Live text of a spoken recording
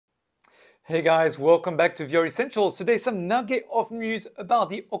Hey guys, welcome back to VR Essentials. Today some nugget of news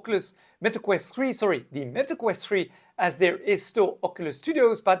about the Oculus MetaQuest 3, the MetaQuest 3, as there is still Oculus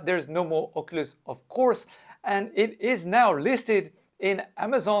Studios, but there's no more Oculus, of course, and it is now listed in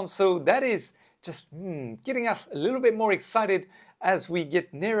Amazon, so that is just getting us a little bit more excited as we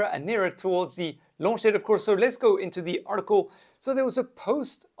get nearer and nearer towards the launch date, of course. So let's go into the article. So there was a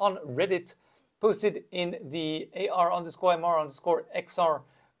post on Reddit posted in the AR_MR_XR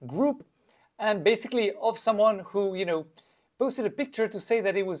group, and basically of someone who, posted a picture to say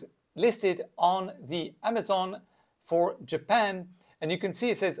that it was listed on the Amazon for Japan. And you can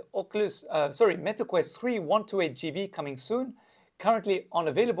see it says MetaQuest 3 128 GB coming soon, currently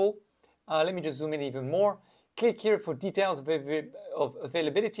unavailable. Let me just zoom in even more. Click here for details of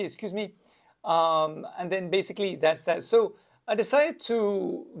availability, and then basically that's that. So I decided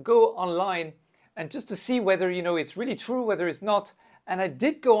to go online and just to see whether, it's really true, whether it's not. And I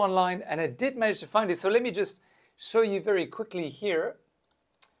did go online and I did manage to find it. So let me just show you very quickly here.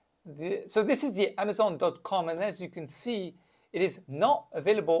 So this is the Amazon.com, and as you can see, it is not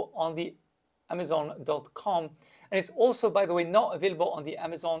available on the Amazon.com. And it's also, by the way, not available on the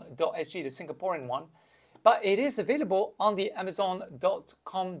Amazon.sg, the Singaporean one. But it is available on the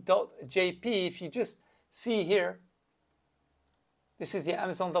Amazon.com.jp. If you just see here, this is the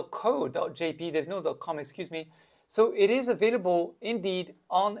Amazon.co.jp. There's no .com, excuse me. So it is available indeed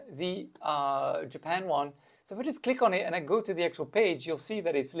on the Japan one. So if I just click on it and I go to the actual page, you'll see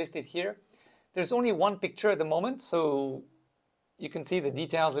that it's listed here. There's only one picture at the moment, so you can see the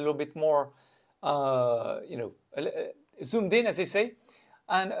details a little bit more, zoomed in, as they say.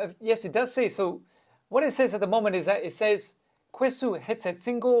 And yes, it does say. So what it says at the moment is that it says Quest 2 headset,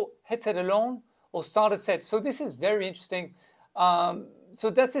 single, headset alone, or starter set. So this is very interesting. So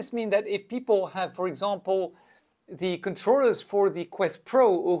does this mean that if people have, for example, the controllers for the Quest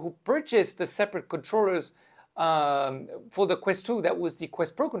Pro, or who purchased the separate controllers for the Quest 2, that was the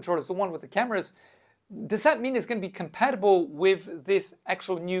Quest Pro controllers, the one with the cameras, does that mean it's going to be compatible with this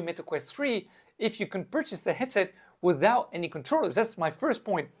actual new MetaQuest 3 if you can purchase the headset without any controllers? That's my first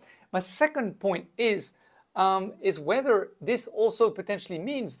point. My second point is whether this also potentially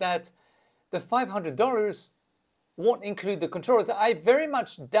means that the $500 won't include the controllers. I very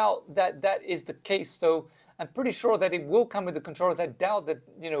much doubt that that is the case, though. I'm pretty sure that it will come with the controllers. I doubt that,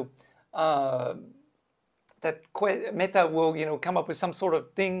 that Meta will, come up with some sort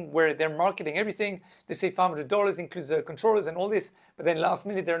of thing where they're marketing everything. They say $500 includes the controllers and all this, but then last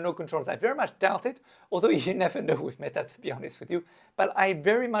minute there are no controllers. I very much doubt it, although you never know with Meta, to be honest with you. But I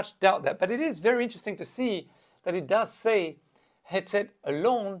very much doubt that. But it is very interesting to see that it does say headset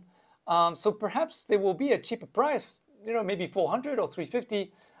alone. So perhaps there will be a cheaper price, maybe 400 or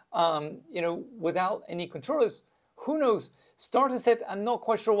 350, without any controllers. Who knows? Starter set, I'm not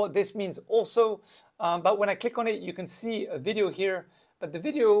quite sure what this means also. But when I click on it, you can see a video here. But the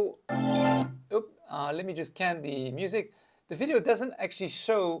video, let me just can the music. The video doesn't actually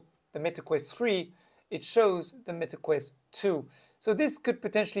show the MetaQuest 3. It shows the MetaQuest 2. So this could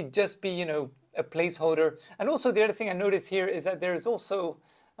potentially just be, a placeholder. And also the other thing I notice here is that there is also,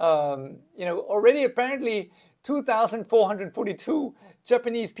 already apparently 2,442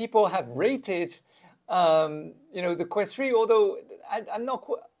 Japanese people have rated, the Quest 3, although I'm not,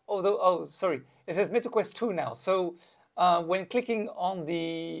 it says MetaQuest 2 now. So when clicking on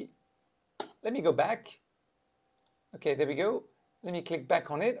the, let me go back. Okay, there we go. Let me click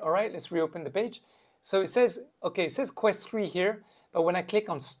back on it. All right, let's reopen the page. So it says Quest 3 here, but when I click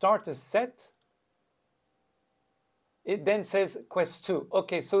on starter set, it then says Quest 2.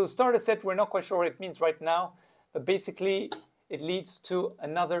 Okay, so starter set, we're not quite sure what it means right now, but basically it leads to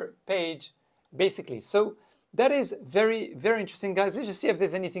another page, basically. So that is very, very interesting, guys. Let's just see if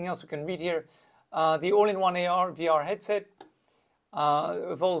there's anything else we can read here. The all-in-one AR, VR headset,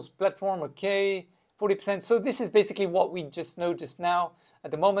 evolves platform, okay, 40%. So this is basically what we just know just now at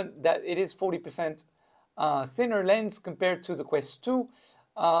the moment, that it is 40% thinner lens compared to the Quest 2.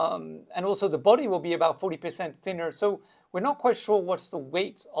 And also the body will be about 40% thinner. So we're not quite sure what's the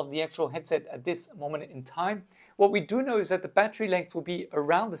weight of the actual headset at this moment in time. What we do know is that the battery length will be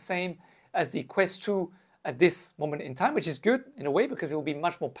around the same as the Quest 2 at this moment in time, which is good in a way because it will be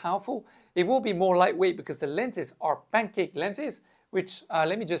much more powerful. It will be more lightweight because the lenses are pancake lenses, which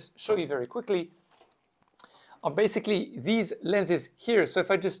let me just show you very quickly, are basically these lenses here. So if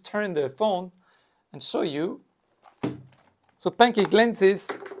I just turn the phone and show you, so pancake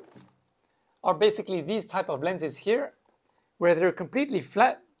lenses are basically these type of lenses here, where they're completely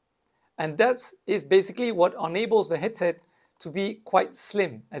flat, and that is basically what enables the headset to be quite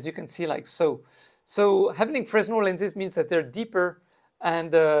slim, as you can see, like so. So having Fresnel lenses means that they're deeper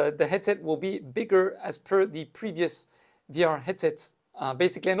and the headset will be bigger as per the previous VR headsets,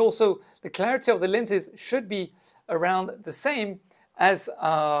 basically. And also the clarity of the lenses should be around the same as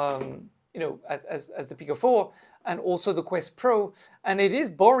as the Pico 4 and also the Quest Pro. And it is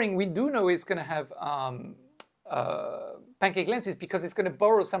boring. We do know it's going to have pancake lenses because it's going to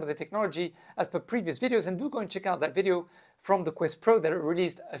borrow some of the technology as per previous videos. And do go and check out that video from the Quest Pro that it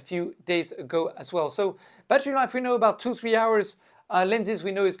released a few days ago as well. So battery life, we know about 2-3 hours. Lenses,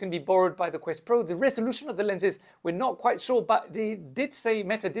 we know is going to be borrowed by the Quest Pro. The resolution of the lenses, we're not quite sure, but they did say,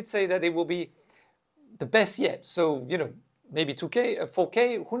 Meta did say that it will be the best yet. So, maybe 2K,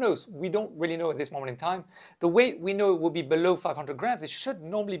 4K, who knows? We don't really know at this moment in time. The weight, we know it will be below 500 grams. It should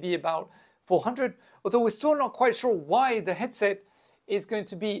normally be about 400, although we're still not quite sure why the headset is going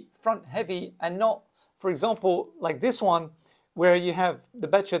to be front heavy and not, for example, like this one, where you have the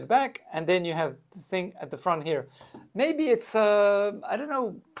battery at the back and then you have the thing at the front here. Maybe it's, I don't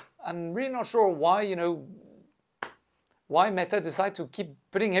know, I'm really not sure why, why Meta decide to keep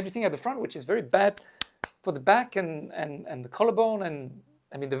putting everything at the front, which is very bad for the back and the collarbone and,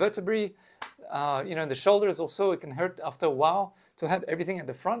 I mean, the vertebrae, and the shoulders also. It can hurt after a while to have everything at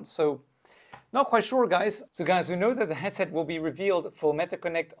the front. So not quite sure, guys. So guys, we know that the headset will be revealed for Meta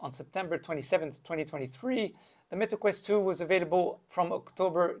Connect on September 27th, 2023. The Meta Quest 2 was available from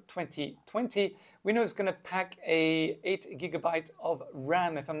October 2020. We know it's going to pack a 8 GB of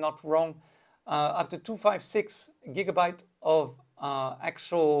RAM, if I'm not wrong, up to 256 GB of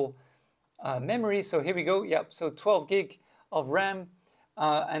actual memory. So here we go. Yep. So 12 gig of RAM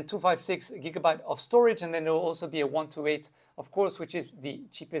and 256 GB of storage. And then there will also be a 128, of course, which is the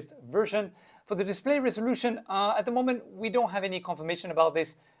cheapest version. For the display resolution, at the moment, we don't have any confirmation about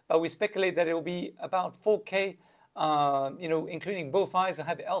this, but we speculate that it will be about 4K, including both eyes. I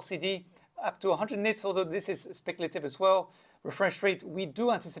have LCD up to 100 nits, although this is speculative as well. Refresh rate, we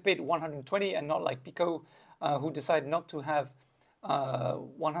do anticipate 120 and not like Pico, who decided not to have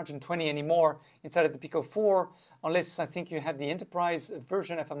 120 anymore inside of the Pico 4, unless I think you have the enterprise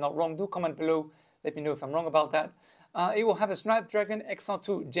version. If I'm not wrong, do comment below. Let me know if I'm wrong about that. It will have a Snapdragon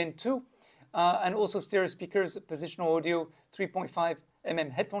XR2 Gen 2 and also stereo speakers, positional audio,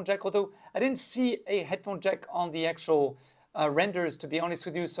 3.5mm headphone jack, although I didn't see a headphone jack on the actual renders, to be honest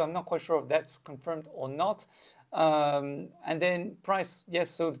with you, so I'm not quite sure if that's confirmed or not. And then price, yes,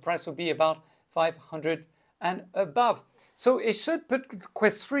 so the price will be about 500 and above. So it should put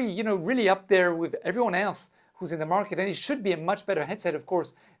Quest 3, really up there with everyone else who's in the market, and it should be a much better headset, of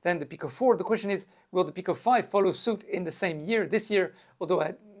course, than the Pico 4. The question is, will the Pico 5 follow suit in the same year, this year, although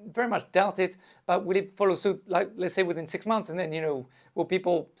I very much doubt it, but will it follow suit, like, let's say within 6 months, and then, will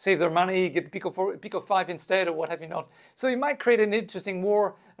people save their money, get the Pico 5 instead, or what have you not? So it might create an interesting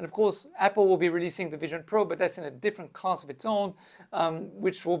war, and of course, Apple will be releasing the Vision Pro, but that's in a different class of its own,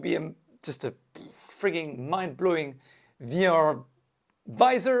 which will be just a frigging mind-blowing VR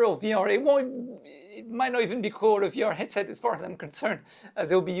visor or VR. It might not even be called a VR headset as far as I'm concerned, as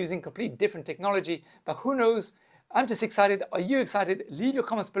they'll be using completely different technology, but who knows? I'm just excited. Are you excited? Leave your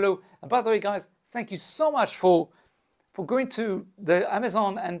comments below. And by the way, guys, thank you so much for going to the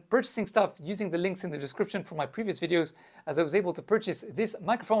Amazon and purchasing stuff using the links in the description for my previous videos, as I was able to purchase this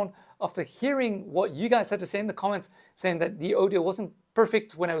microphone after hearing what you guys had to say in the comments, saying that the audio wasn't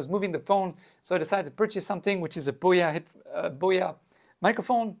perfect when I was moving the phone. So I decided to purchase something, which is a Boya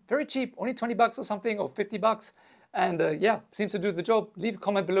microphone, very cheap, only 20 bucks or something, or 50 bucks. And yeah, seems to do the job. Leave a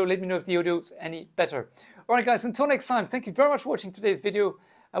comment below, let me know if the audio is any better. All right, guys, until next time, thank you very much for watching today's video.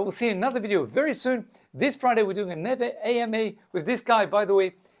 I will see you in another video very soon. This Friday, we're doing another AMA with this guy, by the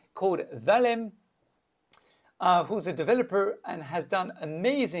way, called Valem, who's a developer and has done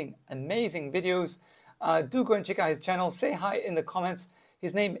amazing videos. Do go and check out his channel. Say hi in the comments.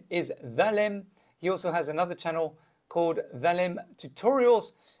 His name is Valem. He also has another channel called Valem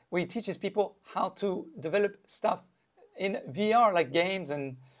Tutorials, where he teaches people how to develop stuff in VR, like games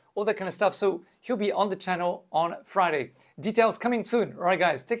and all that kind of stuff. So he'll be on the channel on Friday. Details coming soon. All right,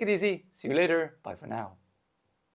 guys, take it easy. See you later. Bye for now.